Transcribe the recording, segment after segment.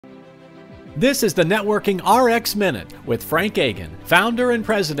This is the Networking RX Minute with Frank Agan, founder and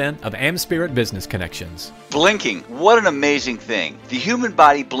president of AmSpirit Business Connections. Blinking, what an amazing thing. The human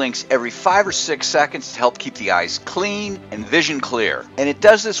body blinks every 5 or 6 seconds to help keep the eyes clean and vision clear. And it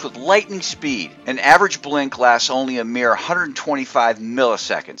does this with lightning speed. An average blink lasts only a mere 125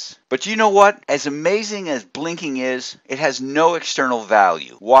 milliseconds. But you know what? As amazing as blinking is, it has no external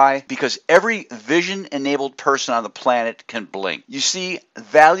value. Why? Because every vision-enabled person on the planet can blink. You see,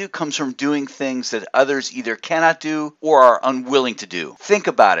 value comes from doing things that others either cannot do or are unwilling to do. Think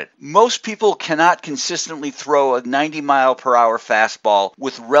about it. Most people cannot consistently throw a 90-mile-per-hour fastball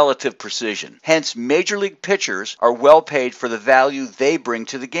with relative precision. Hence, major league pitchers are well paid for the value they bring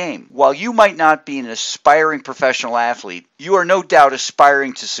to the game. While you might not be an aspiring professional athlete, you are no doubt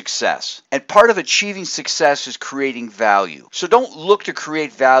aspiring to success. And part of achieving success is creating value. So don't look to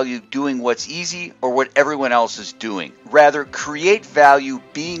create value doing what's easy or what everyone else is doing. Rather, create value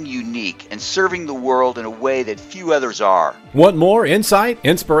being unique and serving the world in a way that few others are. Want more insight,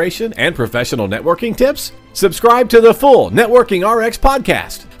 inspiration, and professional networking tips? Subscribe to the full Networking RX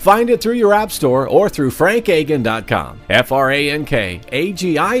podcast. Find it through your app store or through frankagan.com.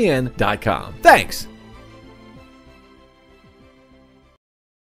 FRANKAGIN.com. Thanks.